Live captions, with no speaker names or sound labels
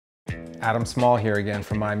Adam Small here again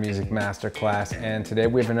from MyMusicMasterclass, and today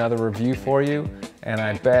we have another review for you, and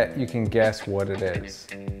I bet you can guess what it is.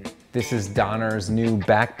 This is Donner's new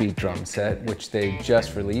BackBeat drum set, which they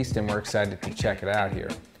just released, and we're excited to check it out here.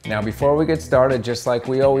 Now before we get started, just like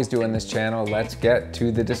we always do in this channel, let's get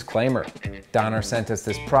to the disclaimer. Donner sent us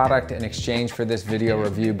this product in exchange for this video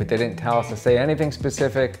review, but they didn't tell us to say anything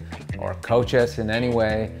specific or coach us in any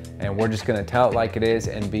way, and we're just gonna tell it like it is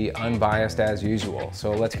and be unbiased as usual. So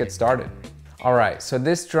let's get started. All right, so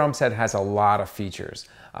this drum set has a lot of features.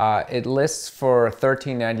 It lists for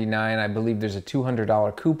 $13.99. I believe there's a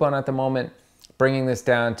 $200 coupon at the moment, bringing this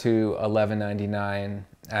down to $11.99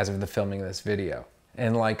 as of the filming of this video.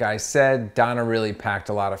 And like I said, Donner really packed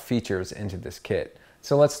a lot of features into this kit.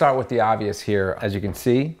 So let's start with the obvious here. As you can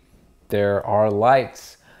see, there are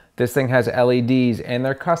lights. This thing has LEDs and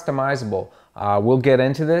they're customizable. We'll get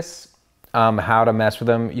into this, how to mess with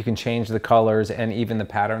them. You can change the colors and even the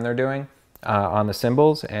pattern they're doing on the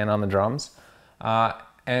cymbals and on the drums.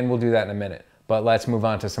 And we'll do that in a minute. But let's move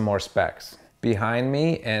on to some more specs. Behind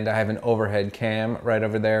me, and I have an overhead cam right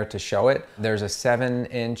over there to show it, there's a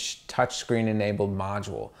 7-inch touchscreen enabled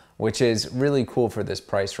module, which is really cool for this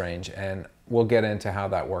price range, and we'll get into how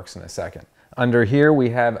that works in a second. Under here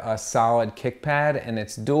we have a solid kick pad, and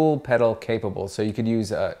it's dual pedal capable, so you could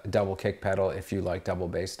use a double kick pedal if you like double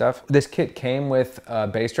bass stuff. This kit came with a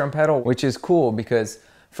bass drum pedal, which is cool because,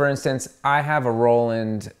 for instance, I have a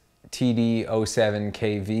Roland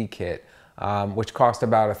TD07KV kit, which cost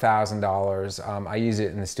about $1,000. I use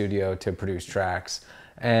it in the studio to produce tracks,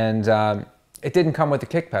 and it didn't come with a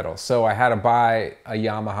kick pedal, so I had to buy a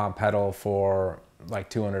Yamaha pedal for like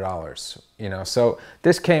 $200, you know. So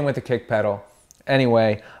this came with a kick pedal.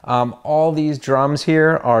 Anyway, all these drums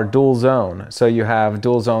here are dual zone, so you have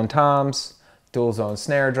dual zone toms, dual zone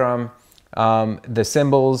snare drum. The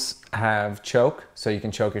cymbals have choke, so you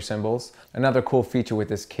can choke your cymbals. Another cool feature with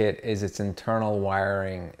this kit is its internal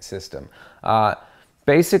wiring system.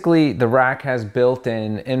 Basically, the rack has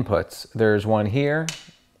built-in inputs. There's one here,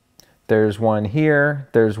 there's one here,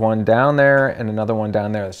 there's one down there, and another one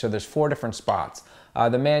down there. So there's 4 different spots.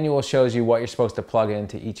 The manual shows you what you're supposed to plug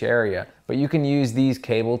into each area, but you can use these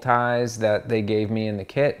cable ties that they gave me in the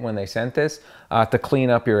kit when they sent this to clean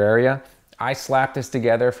up your area. I slapped this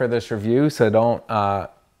together for this review, so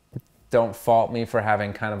don't fault me for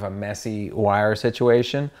having kind of a messy wire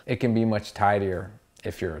situation. It can be much tidier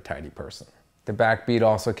if you're a tidy person. The BackBeat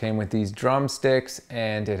also came with these drumsticks,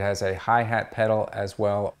 and it has a hi-hat pedal as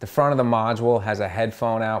well. The front of the module has a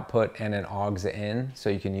headphone output and an aux in, so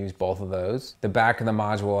you can use both of those. The back of the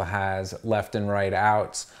module has left and right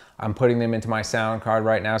outs. I'm putting them into my sound card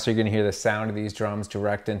right now, so you're gonna hear the sound of these drums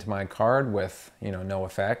direct into my card with, you know, no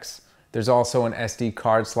effects. There's also an SD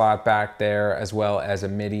card slot back there, as well as a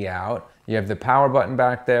MIDI out. You have the power button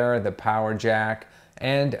back there, the power jack,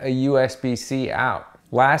 and a USB-C out.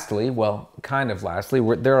 Lastly, well, kind of lastly,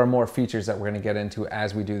 there are more features that we're gonna get into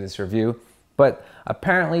as we do this review, but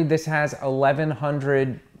apparently this has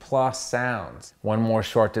 1,100 plus sounds. One more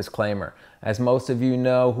short disclaimer. As most of you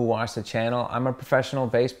know who watch the channel, I'm a professional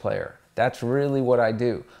bass player. That's really what I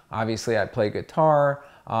do. Obviously, I play guitar,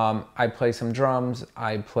 I play some drums,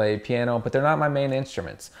 I play piano, but they're not my main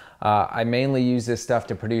instruments. I mainly use this stuff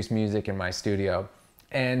to produce music in my studio,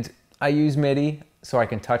 and I use MIDI so I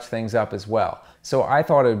can touch things up as well. So I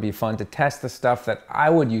thought it would be fun to test the stuff that I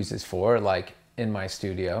would use this for, like in my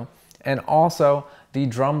studio, and also the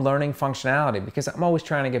drum learning functionality, because I'm always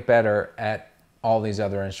trying to get better at all these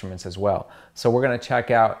other instruments as well. So we're gonna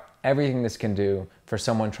check out everything this can do for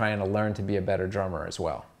someone trying to learn to be a better drummer as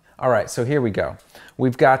well. All right, so here we go.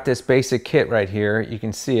 We've got this basic kit right here. You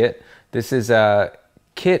can see it. This is a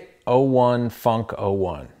Kit 01 Funk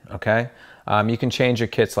 01, okay? You can change your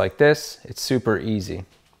kits like this. It's super easy.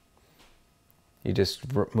 You just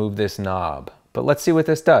move this knob. But let's see what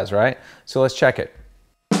this does, right? So let's check it.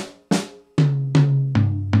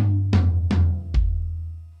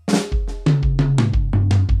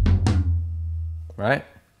 Right?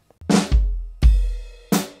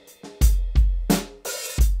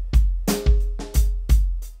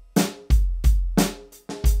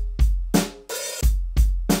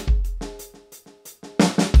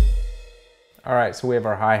 All right, so we have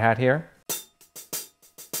our hi-hat here.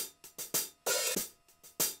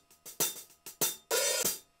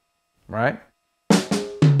 Right?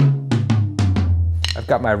 I've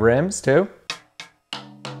got my rims too.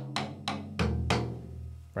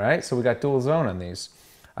 Right, so we got dual zone on these.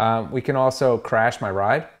 We can also crash my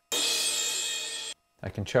ride. I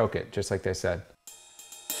can choke it, just like they said.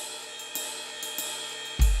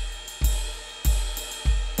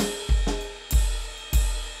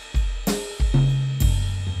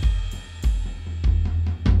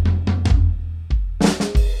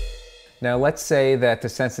 Now let's say that the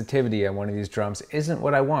sensitivity on one of these drums isn't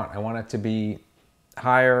what I want. I want it to be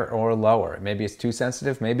higher or lower. Maybe it's too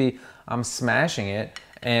sensitive. Maybe I'm smashing it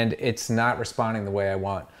and it's not responding the way I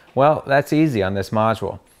want. Well, that's easy on this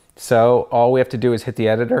module. So all we have to do is hit the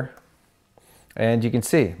editor, and you can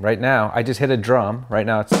see right now, I just hit a drum. Right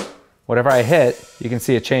now it's whatever I hit, you can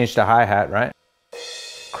see it changed to hi-hat, right?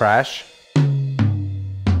 Crash.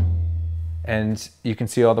 And you can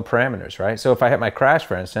see all the parameters, right? So if I hit my crash,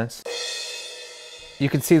 for instance, you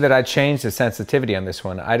can see that I changed the sensitivity on this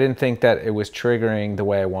one. I didn't think that it was triggering the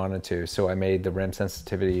way I wanted to, so I made the rim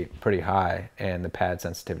sensitivity pretty high and the pad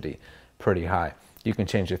sensitivity pretty high. You can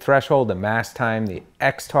change the threshold, the mask time, the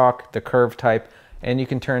X-talk, the curve type, and you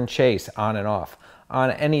can turn chase on and off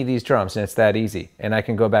on any of these drums, and it's that easy. And I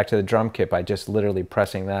can go back to the drum kit by just literally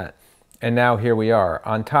pressing that. And now here we are.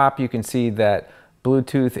 On top, you can see that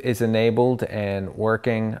Bluetooth is enabled and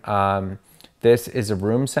working. This is a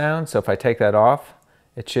room sound, so if I take that off,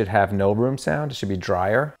 it should have no room sound. It should be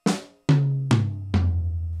drier,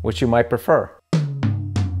 which you might prefer.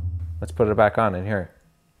 Let's put it back on and hear it.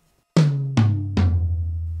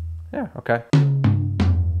 Yeah, okay.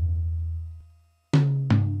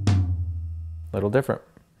 Little different.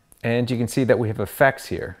 And you can see that we have effects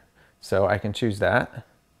here. So I can choose that.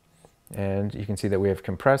 And you can see that we have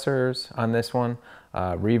compressors on this one,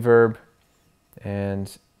 reverb,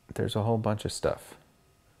 and there's a whole bunch of stuff.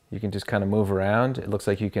 You can just kind of move around. It looks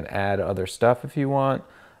like you can add other stuff if you want.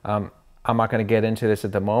 I'm not going to get into this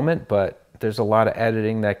at the moment, but there's a lot of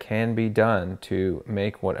editing that can be done to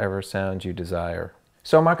make whatever sound you desire.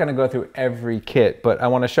 So I'm not going to go through every kit, but I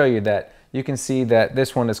want to show you that you can see that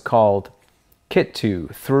this one is called Kit 2,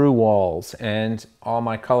 Through Walls, and all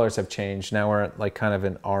my colors have changed. Now we're at like kind of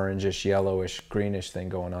an orangish, yellowish, greenish thing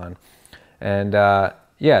going on. And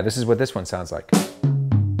yeah, this is what this one sounds like,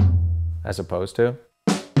 as opposed to.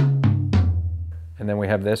 And then we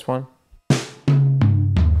have this one.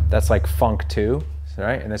 That's like Funk 2,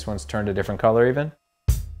 right? And this one's turned a different color even.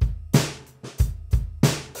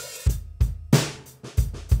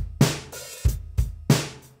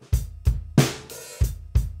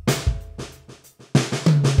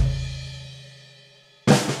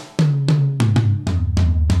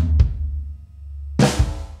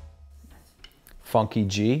 Funky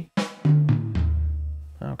G.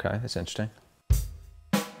 Okay, that's interesting.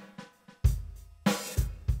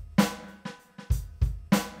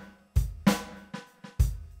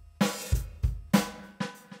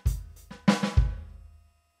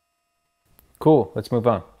 Cool, let's move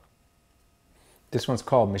on. This one's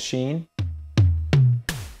called Machine.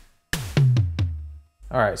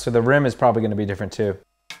 All right, so the rim is probably going to be different too.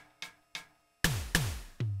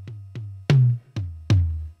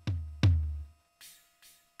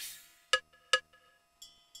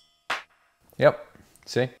 Yep,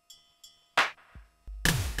 see?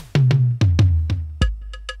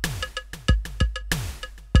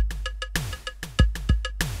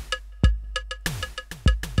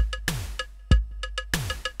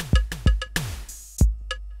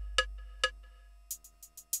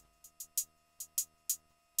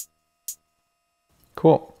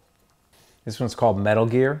 Cool. This one's called Metal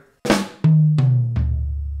Gear.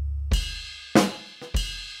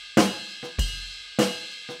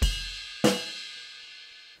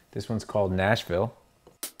 This one's called Nashville.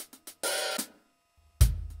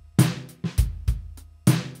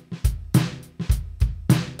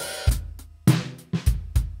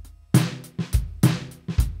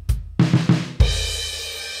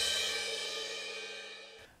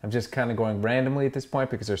 I'm just kind of going randomly at this point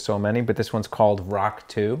because there's so many, but this one's called Rock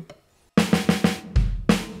 2.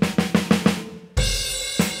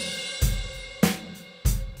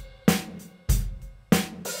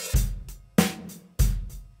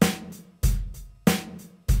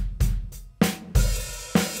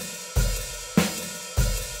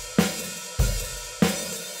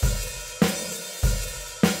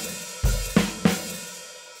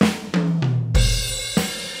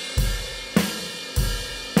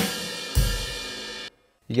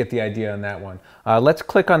 You get the idea on that one. Let's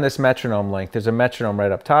click on this metronome link. There's a metronome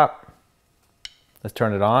right up top. Let's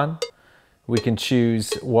turn it on. We can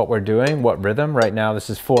choose what we're doing, what rhythm. Right now this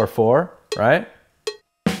is 4/4, right?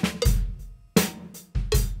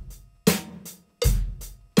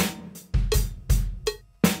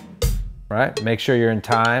 Right, make sure you're in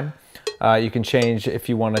time. You can change if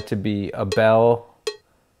you want it to be a bell,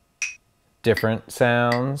 different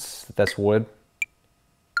sounds. That's wood,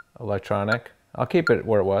 electronic. I'll keep it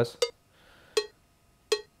where it was.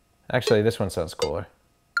 Actually, this one sounds cooler.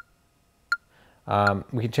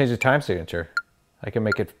 We can change the time signature. I can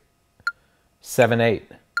make it 7/8.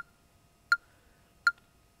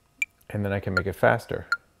 And then I can make it faster.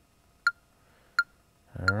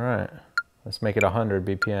 All right, let's make it 100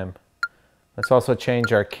 BPM. Let's also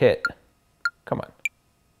change our kit. Come on.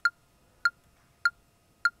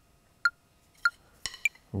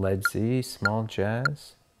 Lead Z, small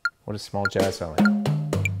jazz. What does small jazz sound like?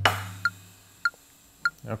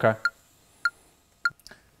 Okay.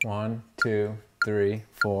 1, 2, 3,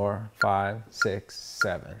 4, 5, 6,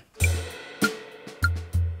 7.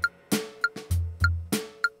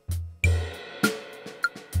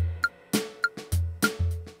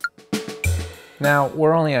 Now,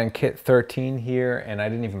 we're only on kit 13 here, and I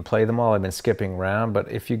didn't even play them all. I've been skipping around,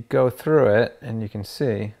 but if you go through it, and you can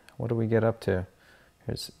see, what do we get up to?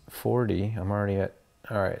 Here's 40. I'm already at,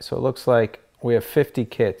 all right, so it looks like we have 50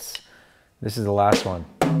 kits. This is the last one.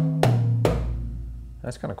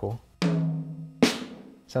 That's kind of cool.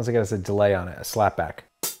 Sounds like it has a delay on it, a slapback.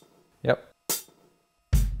 Yep.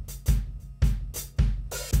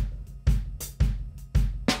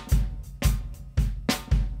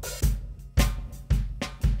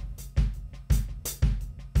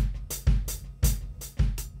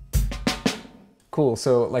 Cool,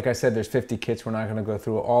 so like I said, there's 50 kits. We're not gonna go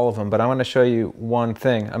through all of them, but I wanna show you one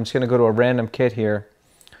thing. I'm just gonna go to a random kit here.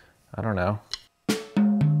 I don't know.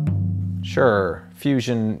 Sure,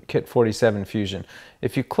 Fusion, kit 47 Fusion.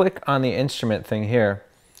 If you click on the instrument thing here,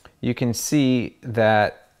 you can see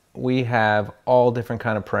that we have all different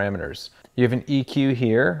kind of parameters. You have an EQ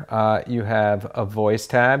here, you have a voice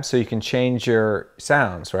tab, so you can change your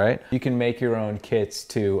sounds, right? You can make your own kits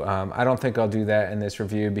too. I don't think I'll do that in this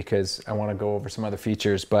review because I want to go over some other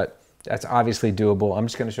features, but that's obviously doable. I'm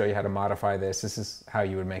just going to show you how to modify this. This is how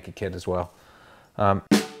you would make a kit as well.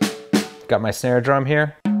 Got my snare drum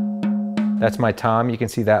here. That's my tom. You can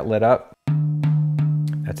see that lit up.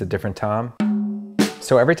 That's a different tom.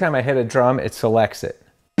 So every time I hit a drum, it selects it.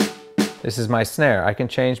 This is my snare. I can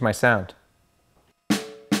change my sound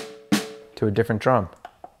to a different drum.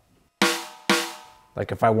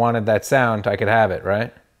 Like if I wanted that sound, I could have it,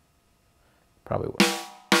 right? Probably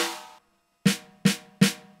would.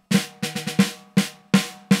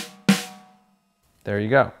 There you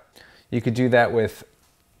go. You could do that with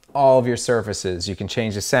all of your surfaces. You can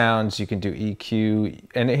change the sounds, you can do EQ,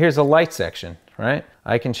 and here's a light section, right?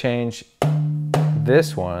 I can change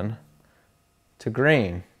this one to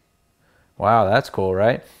green. Wow, that's cool,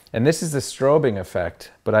 right? And this is the strobing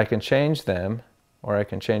effect, but I can change them, or I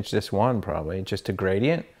can change this one probably, just to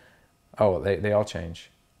gradient. Oh, they all change.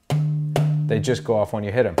 They just go off when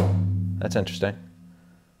you hit them. That's interesting.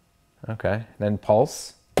 Okay, then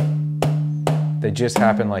pulse. They just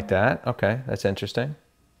happen like that. Okay, that's interesting.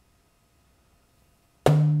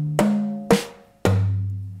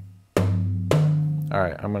 All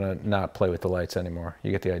right, I'm gonna not play with the lights anymore.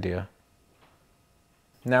 You get the idea.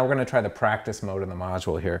 Now we're gonna try the practice mode in the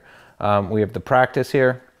module here. We have the practice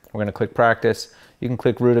here. We're gonna click practice. You can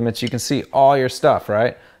click rudiments. You can see all your stuff,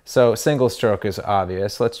 right? So single stroke is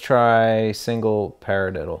obvious. Let's try single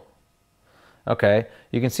paradiddle. Okay,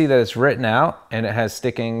 you can see that it's written out and it has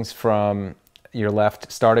stickings from your left,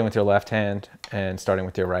 starting with your left hand and starting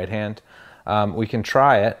with your right hand. We can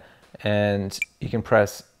try it and you can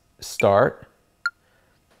press start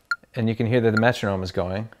and you can hear that the metronome is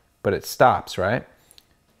going, but it stops, right?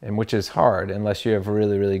 And which is hard unless you have a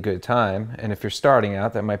really, really good time. And if you're starting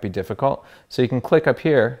out, that might be difficult. So you can click up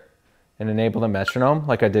here and enable the metronome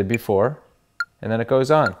like I did before, and then it goes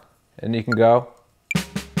on. And you can go.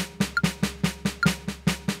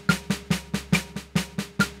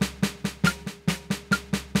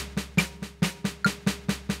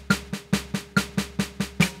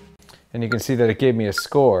 And you can see that it gave me a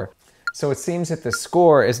score. So it seems that the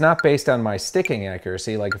score is not based on my sticking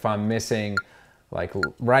accuracy, like if I'm missing like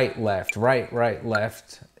right, left,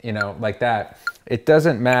 you know, like that. It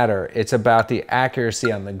doesn't matter. It's about the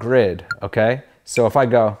accuracy on the grid, okay? So if I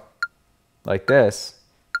go like this,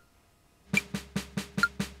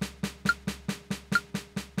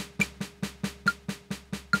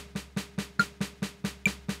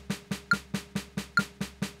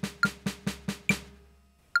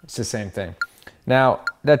 it's the same thing. Now,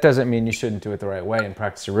 that doesn't mean you shouldn't do it the right way and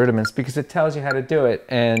practice your rudiments because it tells you how to do it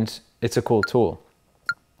and it's a cool tool.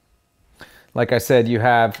 Like I said, you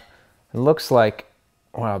have, it looks like,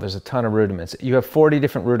 wow, there's a ton of rudiments. You have 40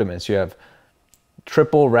 different rudiments. You have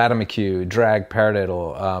triple Rademachew, drag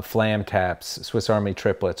paradiddle, flam taps, Swiss Army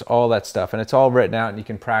triplets, all that stuff. And it's all written out and you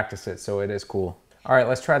can practice it, so it is cool. All right,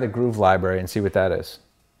 let's try the groove library and see what that is.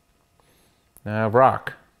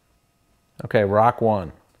 Rock. Okay, rock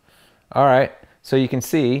 1. All right, so you can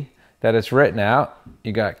see that it's written out.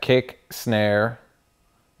 You got kick, snare,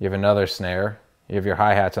 you have another snare, you have your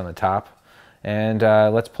hi-hats on the top, and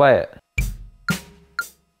let's play it.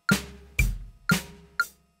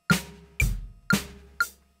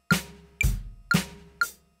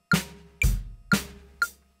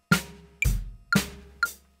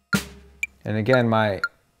 And again, my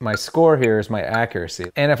score here is my accuracy.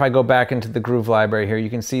 And if I go back into the groove library here, you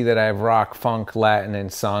can see that I have rock, funk, Latin, and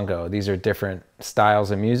Sango. These are different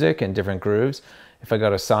styles of music and different grooves. If I go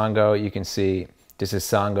to Sango, you can see this is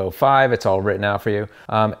Sango 5. It's all written out for you.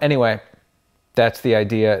 Anyway, that's the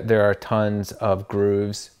idea. There are tons of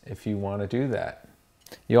grooves if you want to do that.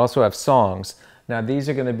 You also have songs. Now these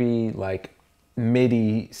are going to be like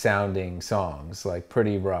MIDI sounding songs, like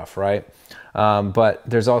pretty rough, right? But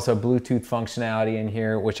there's also Bluetooth functionality in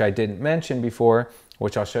here, which I didn't mention before,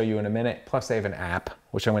 which I'll show you in a minute. Plus they have an app,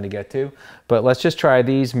 which I'm going to get to. But let's just try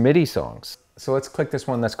these MIDI songs. So let's click this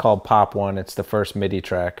one that's called Pop 1. It's the first MIDI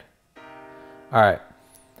track. All right.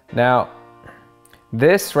 Now,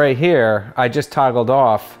 this right here, I just toggled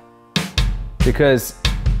off because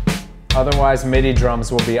otherwise MIDI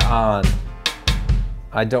drums will be on.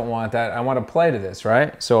 I don't want that. I want to play to this,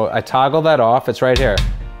 right? So I toggle that off. It's right here.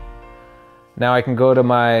 Now I can go to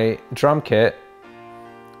my drum kit,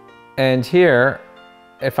 and here,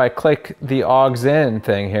 if I click the aux in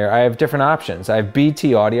thing here, I have different options. I have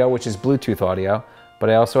BT audio, which is Bluetooth audio, but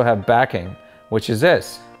I also have backing, which is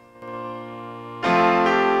this.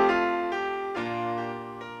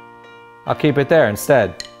 I'll keep it there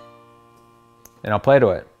instead, and I'll play to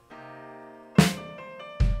it.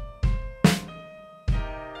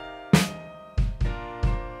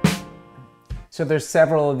 So there's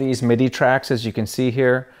several of these MIDI tracks, as you can see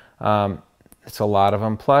here. It's a lot of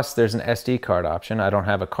them. Plus there's an SD card option. I don't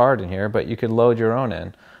have a card in here, but you could load your own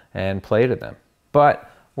in and play to them. But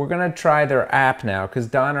we're gonna try their app now, because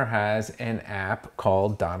Donner has an app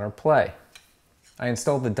called Donner Play. I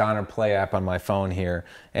installed the Donner Play app on my phone here,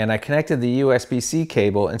 and I connected the USB-C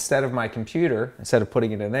cable instead of my computer. Instead of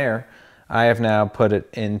putting it in there, I have now put it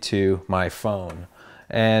into my phone.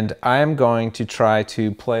 And I'm going to try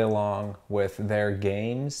to play along with their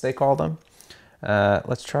games, they call them.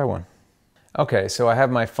 Let's try one. Okay, so I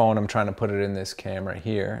have my phone. I'm trying to put it in this camera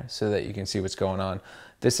here so that you can see what's going on.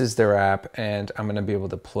 This is their app, and I'm gonna be able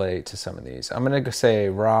to play to some of these. I'm gonna say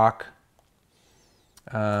rock,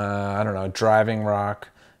 I don't know, driving rock.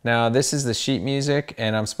 Now this is the sheet music,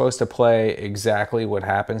 and I'm supposed to play exactly what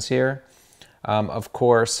happens here. Of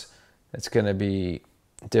course, it's gonna be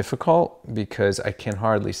difficult because I can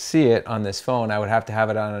hardly see it on this phone. I would have to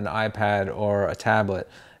have it on an iPad or a tablet,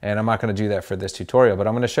 and I'm not going to do that for this tutorial, but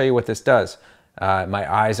I'm going to show you what this does. My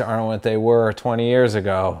eyes aren't what they were 20 years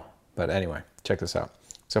ago, but anyway, check this out.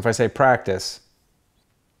 So if I say practice,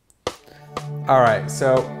 all right,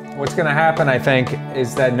 so what's going to happen, I think,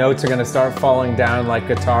 is that notes are going to start falling down like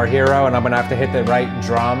Guitar Hero, and I'm going to have to hit the right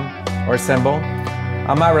drum or cymbal.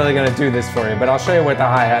 I'm not really going to do this for you, but I'll show you with the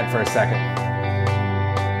hi-hat for a second.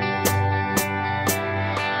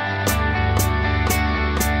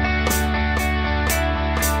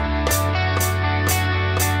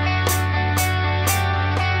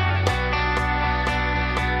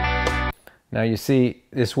 Now you see,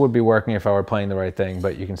 this would be working if I were playing the right thing,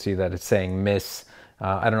 but you can see that it's saying miss.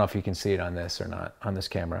 I don't know if you can see it on this or not, on this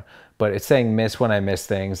camera, but it's saying miss when I miss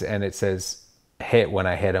things, and it says hit when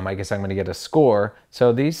I hit them. I guess I'm gonna get a score.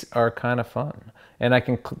 So these are kind of fun. And I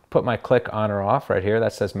can put my click on or off right here,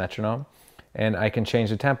 that says metronome, and I can change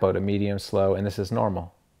the tempo to medium, slow, and this is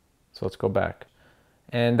normal. So let's go back.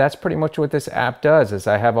 And that's pretty much what this app does, is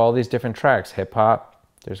I have all these different tracks. Hip hop,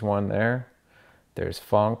 there's one there, there's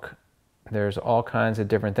funk, there's all kinds of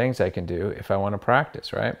different things I can do if I want to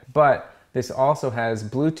practice, right? But this also has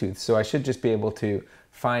Bluetooth, so I should just be able to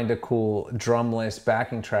find a cool drumless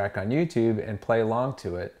backing track on YouTube and play along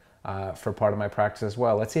to it for part of my practice as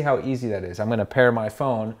well. Let's see how easy that is. I'm going to pair my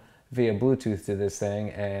phone via Bluetooth to this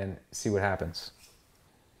thing and see what happens.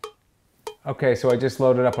 Okay, so I just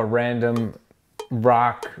loaded up a random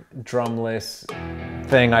rock drumless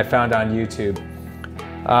thing I found on YouTube.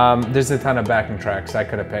 There's a ton of backing tracks I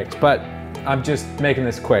could have picked, but I'm just making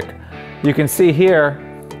this quick. You can see here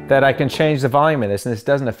that I can change the volume of this, and this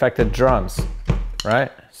doesn't affect the drums,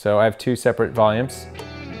 right? So I have two separate volumes.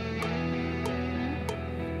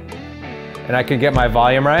 And I can get my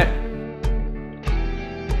volume right.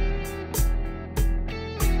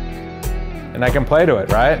 And I can play to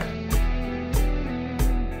it, right?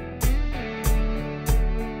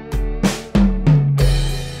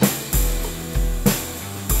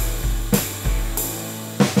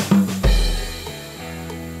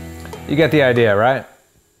 You get the idea, right?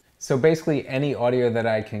 So basically any audio that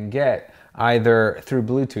I can get, either through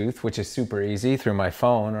Bluetooth, which is super easy, through my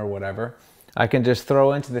phone or whatever, I can just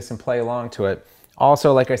throw into this and play along to it.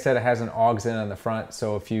 Also, like I said, it has an aux in on the front,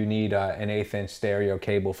 so if you need an 1/8" stereo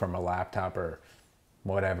cable from a laptop or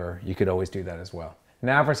whatever, you could always do that as well.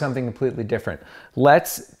 Now for something completely different.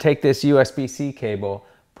 Let's take this USB-C cable,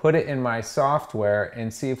 put it in my software,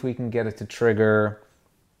 and see if we can get it to trigger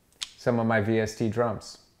some of my VST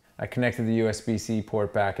drums. I connected the USB-C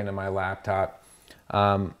port back into my laptop.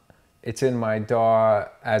 It's in my DAW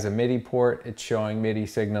as a MIDI port, it's showing MIDI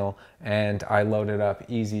signal, and I loaded up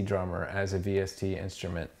Easy Drummer as a VST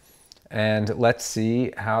instrument. And let's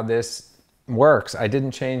see how this works. I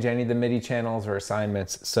didn't change any of the MIDI channels or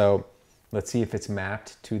assignments, so let's see if it's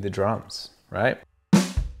mapped to the drums, right?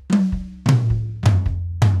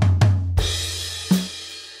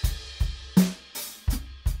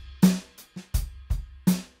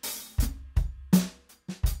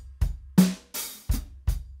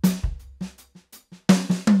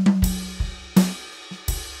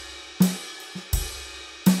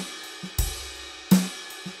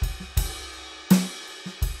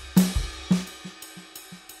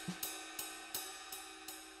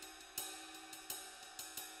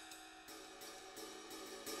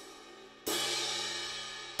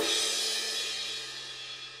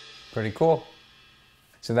 Pretty cool.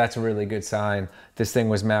 So that's a really good sign. This thing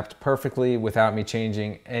was mapped perfectly without me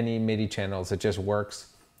changing any MIDI channels. It just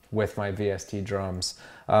works with my VST drums,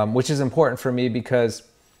 which is important for me because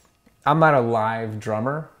I'm not a live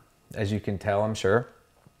drummer, as you can tell, I'm sure.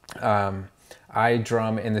 I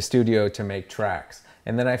drum in the studio to make tracks,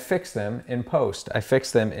 and then I fix them in post. I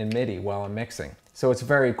fix them in MIDI while I'm mixing. So it's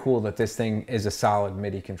very cool that this thing is a solid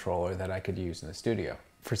MIDI controller that I could use in the studio.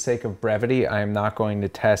 For sake of brevity, I am not going to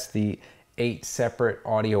test the 8 separate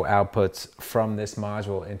audio outputs from this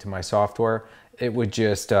module into my software. It would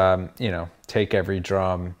just, you know, take every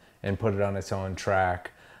drum and put it on its own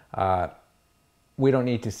track. We don't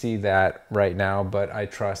need to see that right now, but I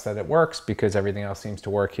trust that it works because everything else seems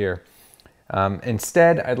to work here.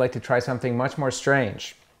 Instead, I'd like to try something much more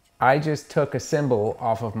strange. I just took a cymbal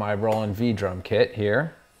off of my Roland V drum kit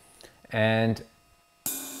here, and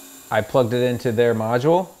I plugged it into their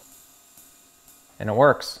module, and it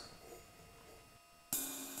works.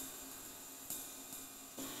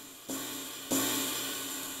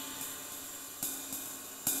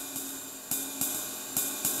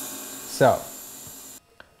 So,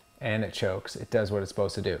 and it chokes. It does what it's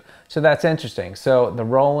supposed to do. So that's interesting. So the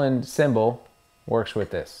Roland cymbal works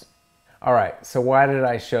with this. All right, so why did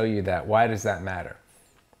I show you that? Why does that matter?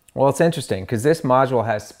 Well, it's interesting because this module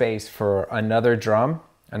has space for another drum,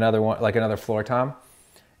 another one, like another floor tom,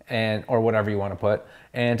 and or whatever you want to put,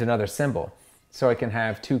 and another cymbal. So I can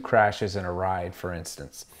have 2 crashes in a ride, for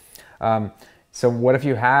instance. So what if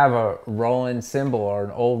you have a Roland cymbal or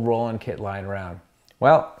an old Roland kit lying around?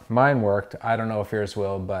 Well, mine worked. I don't know if yours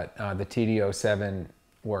will, but the TD-07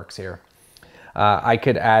 works here. I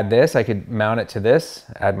could add this, I could mount it to this,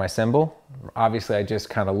 add my cymbal. Obviously I just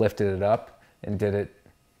kind of lifted it up and did it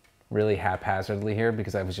really haphazardly here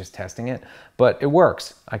because I was just testing it, but it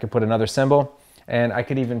works. I could put another cymbal, and I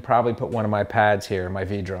could even probably put one of my pads here, my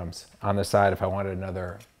V drums, on the side if I wanted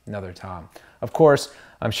another tom. Of course,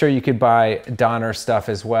 I'm sure you could buy Donner stuff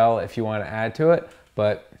as well if you want to add to it,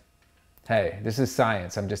 but hey, this is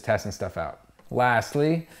science. I'm just testing stuff out.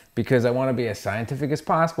 Lastly, because I want to be as scientific as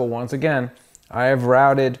possible, once again, I have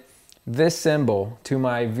routed this cymbal to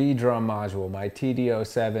my V drum module, my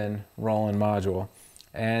TD-07 Roland module,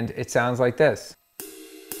 and it sounds like this.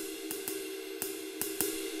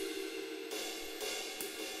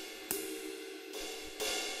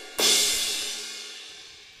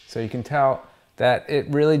 So you can tell that it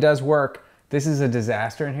really does work. This is a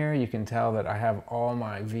disaster in here. You can tell that I have all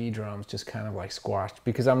my V drums just kind of like squashed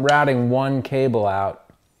because I'm routing one cable out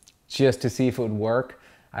just to see if it would work.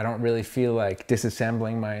 I don't really feel like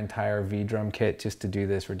disassembling my entire V drum kit just to do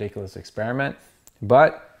this ridiculous experiment,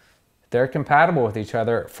 but they're compatible with each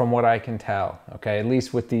other from what I can tell, okay? At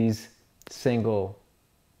least with these single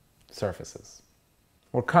surfaces.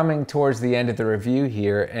 We're coming towards the end of the review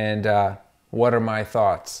here, and what are my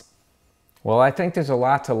thoughts? Well, I think there's a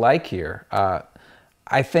lot to like here.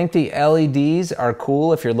 I think the LEDs are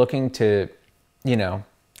cool if you're looking to, you know,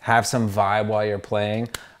 have some vibe while you're playing.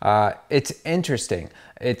 It's interesting.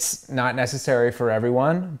 It's not necessary for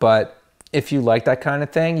everyone, but if you like that kind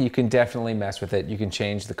of thing, you can definitely mess with it. You can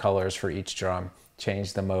change the colors for each drum,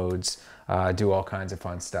 change the modes, do all kinds of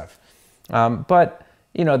fun stuff. But,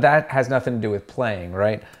 you know, that has nothing to do with playing,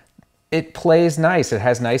 right? It plays nice. It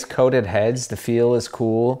has nice coated heads. The feel is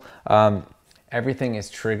cool. Everything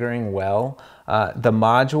is triggering well. The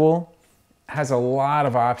module has a lot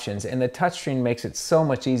of options, and the touchscreen makes it so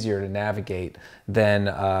much easier to navigate than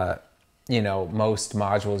you know, most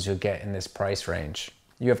modules you'll get in this price range.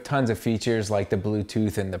 You have tons of features like the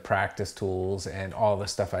Bluetooth and the practice tools and all the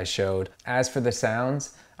stuff I showed. As for the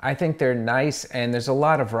sounds, I think they're nice and there's a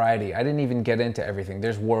lot of variety. I didn't even get into everything.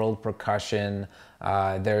 There's world percussion,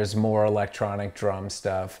 there's more electronic drum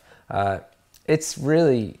stuff. It's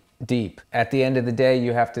really deep. At the end of the day,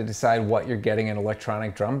 you have to decide what you're getting an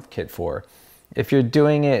electronic drum kit for. If you're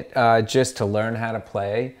doing it just to learn how to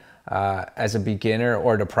play as a beginner,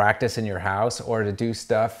 or to practice in your house, or to do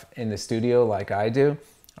stuff in the studio like I do,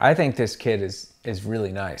 I think this kit is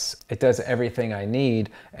really nice. It does everything I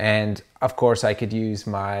need, and of course I could use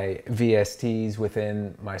my VSTs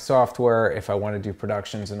within my software if I want to do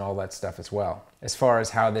productions and all that stuff as well. As far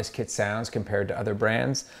as how this kit sounds compared to other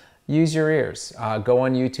brands, use your ears. Go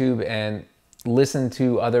on YouTube and listen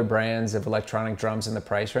to other brands of electronic drums in the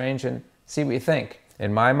price range and see what you think.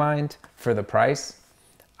 In my mind, for the price,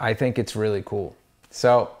 I think it's really cool.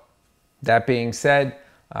 So that being said,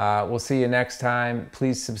 we'll see you next time.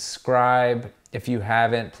 Please subscribe. If you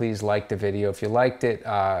haven't, please like the video. If you liked it,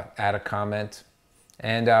 add a comment,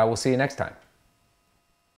 and we'll see you next time.